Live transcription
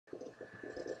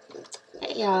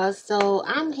Hey y'all, so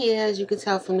I'm here as you can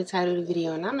tell from the title of the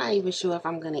video, and I'm not even sure if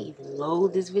I'm gonna even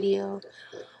load this video,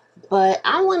 but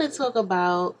I want to talk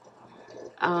about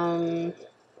um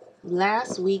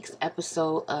last week's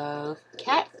episode of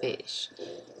Catfish,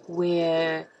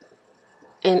 where,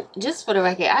 and just for the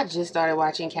record, I just started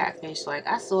watching Catfish. Like,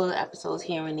 I saw episodes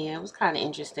here and there. It was kind of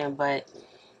interesting, but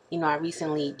I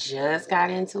recently just got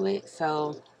into it,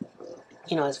 so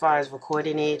as far as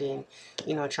recording it and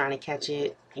trying to catch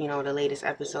it, the latest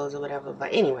episodes or whatever.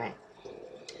 But anyway,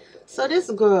 so this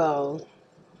girl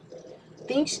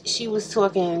thinks she was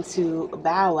talking to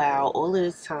BowWow all of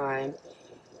this time,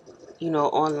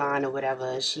 online or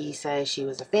whatever. She says she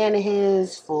was a fan of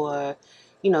his for,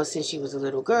 since she was a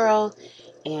little girl.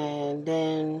 And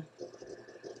then,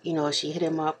 she hit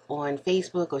him up on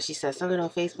Facebook, or she said something on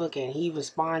Facebook, and he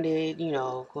responded,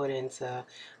 according to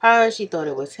her, she thought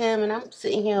it was him. And I'm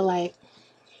sitting here like,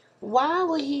 why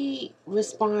would he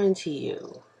respond to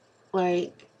you?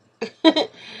 Like,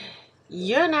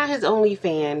 you're not his only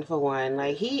fan, for one.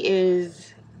 Like, he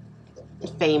is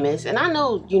famous, and I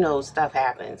know, stuff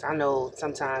happens. I know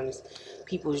sometimes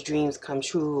people's dreams come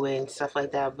true and stuff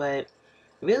like that, but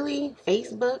really,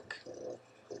 Facebook,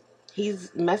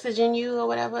 he's messaging you or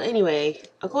whatever. Anyway,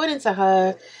 according to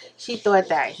her, she thought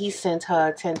that he sent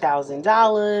her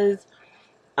 $10,000,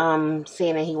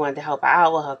 saying that he wanted to help her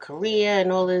out with her career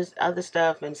and all this other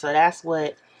stuff. And so that's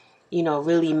what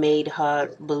really made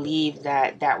her believe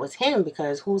that that was him,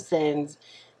 because who sends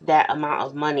that amount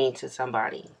of money to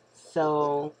somebody?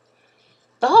 So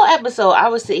the whole episode, I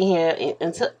was sitting here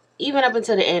until, even up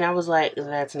until the end, I was like,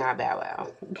 that's not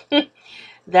BowWow.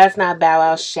 That's not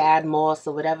BowWow, Shad Moss,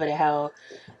 or whatever the hell.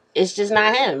 It's just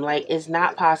not him. Like, it's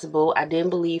not possible. I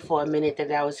didn't believe for a minute that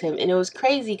that was him. And it was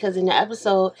crazy because in the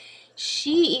episode,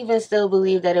 she even still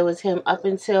believed that it was him up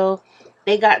until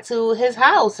they got to his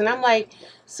house. And I'm like,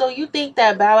 so you think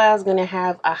that BowWow's going to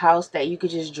have a house that you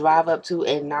could just drive up to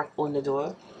and knock on the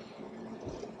door?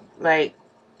 Like,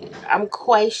 I'm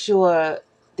quite sure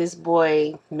this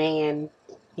boy, man,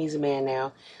 he's a man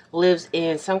now, lives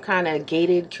in some kind of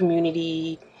gated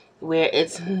community where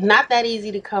it's not that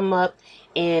easy to come up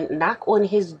and knock on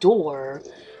his door,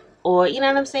 or you know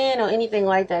what I'm saying, or anything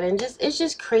like that. And just, it's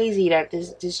just crazy that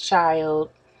this child,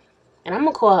 and I'm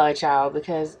gonna call her a child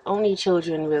because only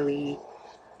children really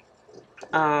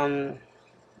um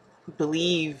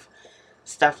believe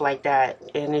stuff like that.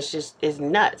 And it's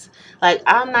nuts. Like,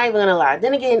 I'm not even gonna lie.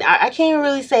 Then again, I can't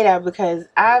really say that because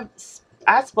I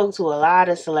spoke to a lot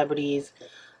of celebrities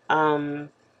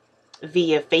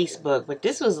via Facebook, but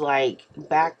this was like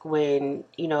back when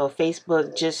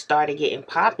Facebook just started getting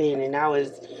popping, and I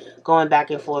was going back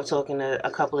and forth talking to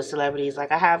a couple of celebrities.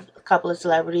 Like, I have a couple of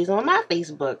celebrities on my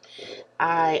Facebook.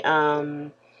 I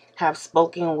have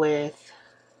spoken with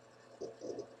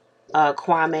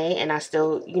Kwame, and I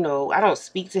still, I don't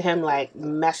speak to him like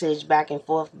message back and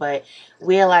forth, but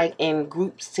we're like in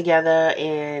groups together,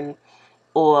 and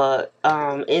or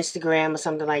Instagram or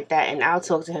something like that, and I'll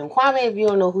talk to him. Kwame, if you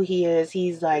don't know who he is,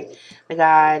 he's like the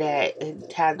guy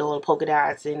that had all the polka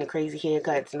dots and the crazy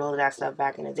haircuts and all of that stuff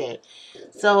back in the day.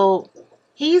 So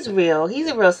he's real. He's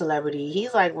a real celebrity.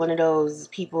 He's like one of those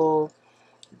people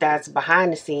that's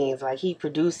behind the scenes. Like, he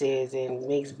produces and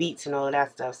makes beats and all of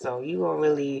that stuff. So you won't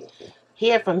really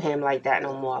hear from him like that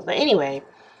no more. But anyway,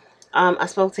 I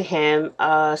spoke to him.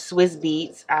 Swiss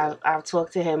Beats, I've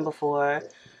talked to him before.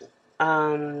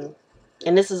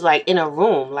 And this is like in a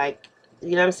room, like,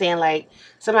 you know what I'm saying? Like,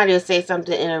 somebody will say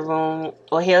something in a room,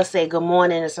 or he'll say good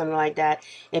morning or something like that,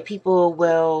 and people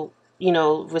will,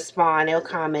 respond, they'll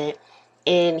comment,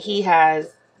 and he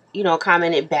has,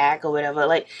 commented back or whatever.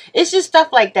 Like, it's just stuff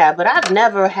like that. But I've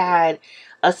never had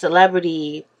a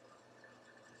celebrity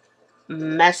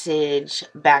message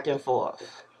back and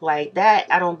forth like that.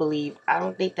 I don't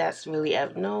think that's really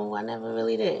ever. No, I never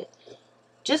really did.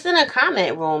 Just in a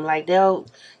comment room, like, they'll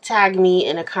tag me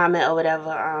in a comment or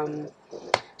whatever,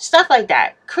 stuff like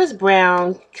that. Chris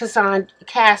Brown, Cassandra,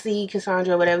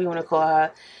 whatever you want to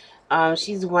call her,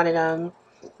 she's one of them.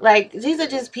 Like, these are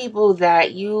just people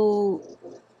that you're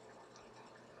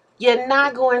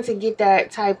not going to get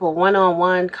that type of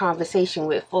one-on-one conversation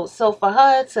with. So for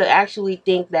her to actually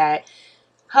think that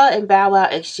her and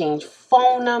BowWow exchange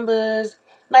phone numbers,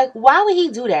 like, why would he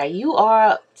do that? You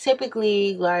are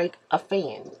typically like a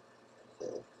fan.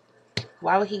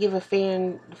 Why would he give a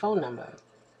fan the phone number?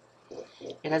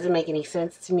 It doesn't make any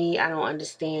sense to me. I don't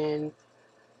understand.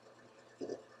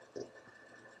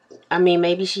 I mean,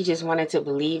 maybe she just wanted to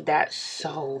believe that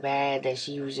so bad that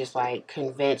she was just like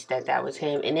convinced that that was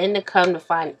him. And then to come to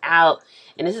find out,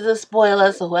 and this is a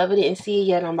spoiler, so whoever didn't see it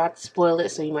yet, I'm about to spoil it,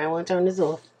 so you might want to turn this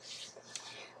off.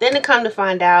 Then to come to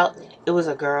find out, it was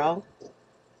a girl.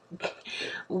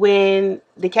 When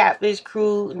the Catfish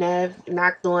crew, Nev,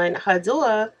 knocked on her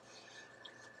door,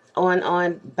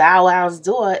 on BowWow's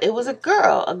door, it was a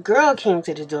girl. A girl came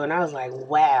to the door, and I was like,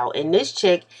 wow. And this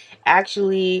chick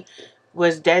actually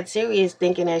was dead serious,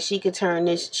 thinking that she could turn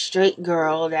this straight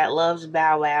girl that loves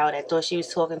BowWow, that thought she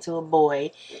was talking to a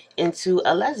boy, into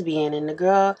a lesbian. And the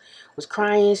girl was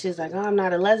crying. She was like, oh, I'm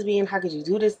not a lesbian. How could you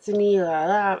do this to me?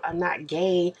 I'm not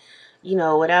gay,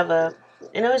 whatever.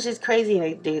 And it was just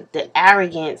crazy, the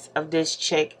arrogance of this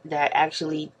chick that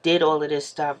actually did all of this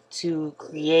stuff to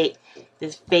create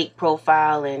this fake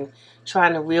profile and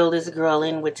trying to reel this girl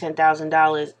in with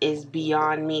 $10,000 is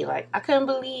beyond me. Like, I couldn't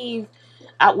believe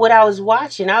what I was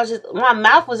watching. My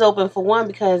mouth was open for one,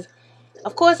 because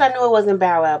of course I knew it wasn't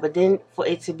BowWow, but then for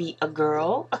it to be a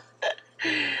girl,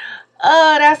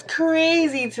 oh, that's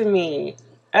crazy to me.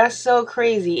 That's so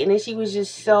crazy. And then she was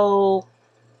just so,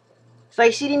 it's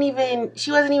like she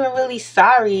wasn't even really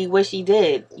sorry what she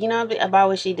did, about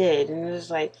what she did. And it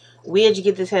was like, where'd you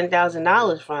get the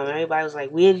 $10,000 from? Everybody was like,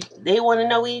 they want to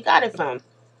know where you got it from.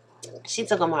 She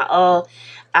took on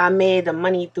I made the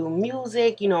money through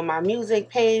music, my music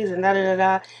pays and da da da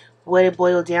da. What it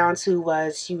boiled down to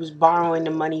was she was borrowing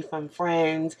the money from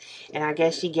friends, and I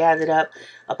guess she gathered up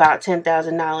about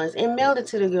 $10,000 and mailed it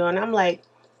to the girl. And I'm like,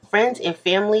 friends and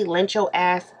family lent your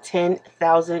ass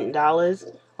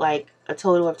 $10,000, like a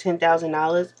total of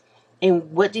 $10,000,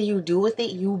 and what do you do with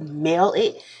it? You mail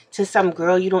it to some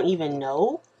girl you don't even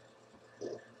know?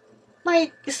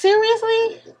 Like,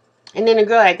 seriously? And then the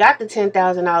girl that got the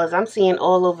 $10,000, I'm seeing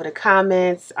all over the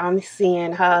comments. I'm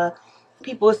seeing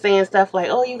people saying stuff like,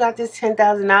 oh, you got this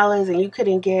 $10,000 and you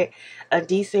couldn't get a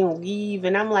decent weave.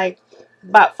 And I'm like,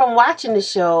 but from watching the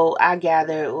show, I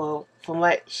gathered, well, from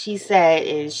what she said,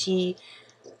 is she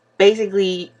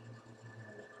basically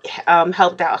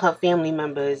helped out her family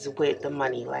members with the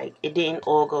money. Like, it didn't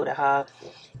all go to her.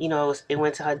 It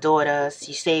went to her daughter.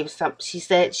 She said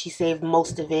she saved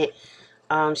most of it.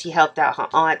 She helped out her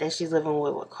aunt that she's living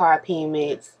with car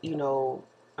payments,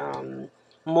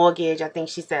 mortgage. I think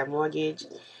she said mortgage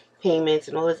payments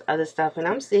and all this other stuff. And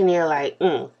I'm sitting there like,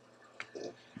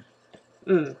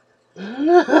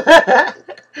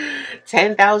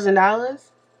 $10,000?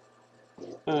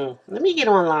 Let me get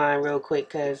online real quick,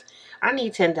 because I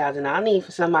need $10,000. I need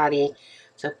for somebody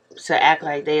to act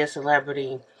like they're a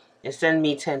celebrity and send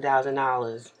me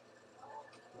 $10,000.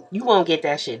 You won't get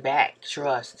that shit back,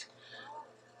 trust.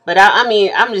 But I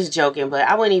mean, I'm just joking, but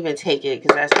I wouldn't even take it,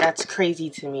 because that's crazy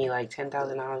to me. Like,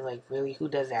 $10,000, like, really, who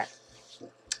does that?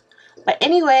 But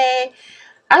anyway,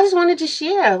 I just wanted to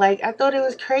share. Like, I thought it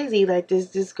was crazy. Like,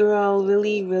 this girl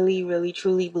really, really, really,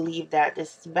 truly believed that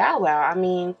this is BowWow. I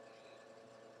mean,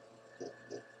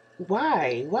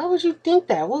 why? Why would you think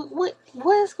that? What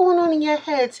is going on in your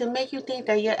head to make you think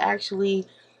that you're actually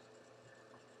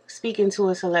speaking to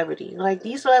a celebrity? Like,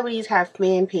 these celebrities have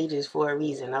fan pages for a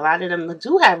reason. A lot of them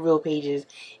do have real pages,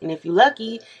 and if you're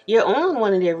lucky, you're on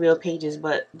one of their real pages,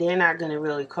 but they're not going to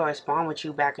really correspond with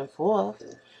you back and forth,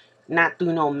 not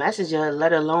through no messenger,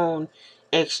 let alone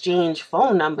exchange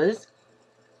phone numbers.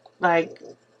 Like,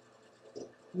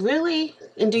 really?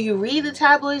 And do you read the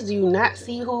tabloids? Do you not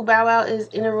see who BowWow is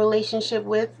in a relationship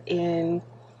with? And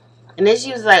then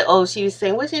she was like, oh, she was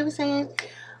saying, what she was saying?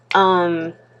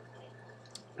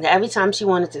 That every time she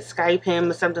wanted to Skype him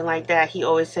or something like that, he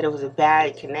always said it was a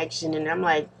bad connection. And I'm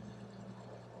like,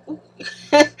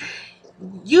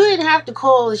 you didn't have to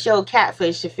call the show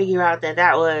Catfish to figure out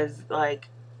that was, like,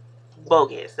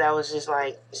 bogus. That was just,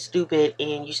 like, stupid,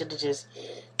 and you should have just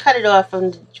cut it off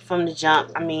from the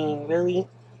jump. I mean, really?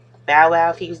 BowWow,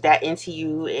 if he was that into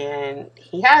you and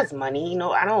he has money,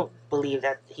 I don't believe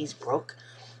that he's broke.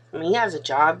 I mean, he has a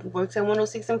job, he works at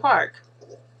 106 in Park.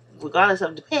 Regardless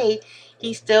of the pay,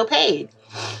 he's still paid.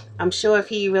 I'm sure if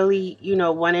he really,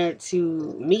 wanted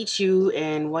to meet you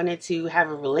and wanted to have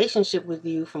a relationship with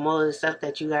you, from all of the stuff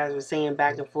that you guys were saying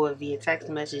back and forth via text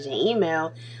message and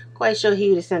email, quite sure he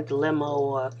would have sent the limo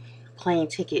or plane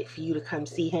ticket for you to come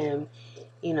see him.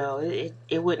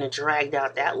 It wouldn't have dragged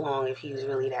out that long if he was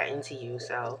really that into you.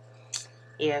 So,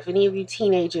 yeah, if any of you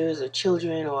teenagers or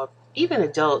children or even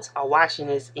adults are watching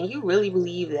this and you really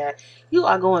believe that you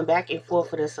are going back and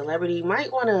forth with a celebrity, you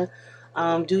might want to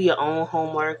do your own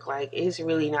homework. Like, it's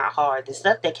really not hard. The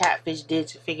stuff that Catfish did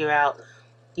to figure out,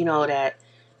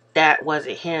 that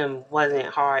wasn't him, wasn't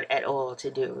hard at all to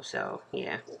do. So,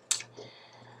 yeah.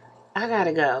 I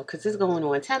gotta go, because it's going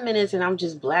on 10 minutes and I'm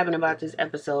just blabbing about this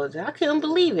episode. I couldn't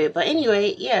believe it. But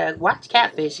anyway, yeah, watch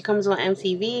Catfish. It comes on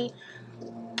MTV.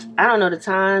 I don't know the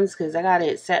times because I got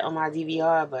it set on my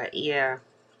DVR, but yeah,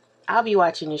 I'll be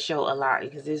watching this show a lot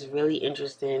because it's really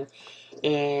interesting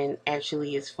and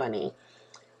actually it's funny.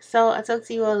 So I'll talk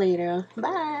to you all later.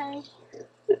 Bye.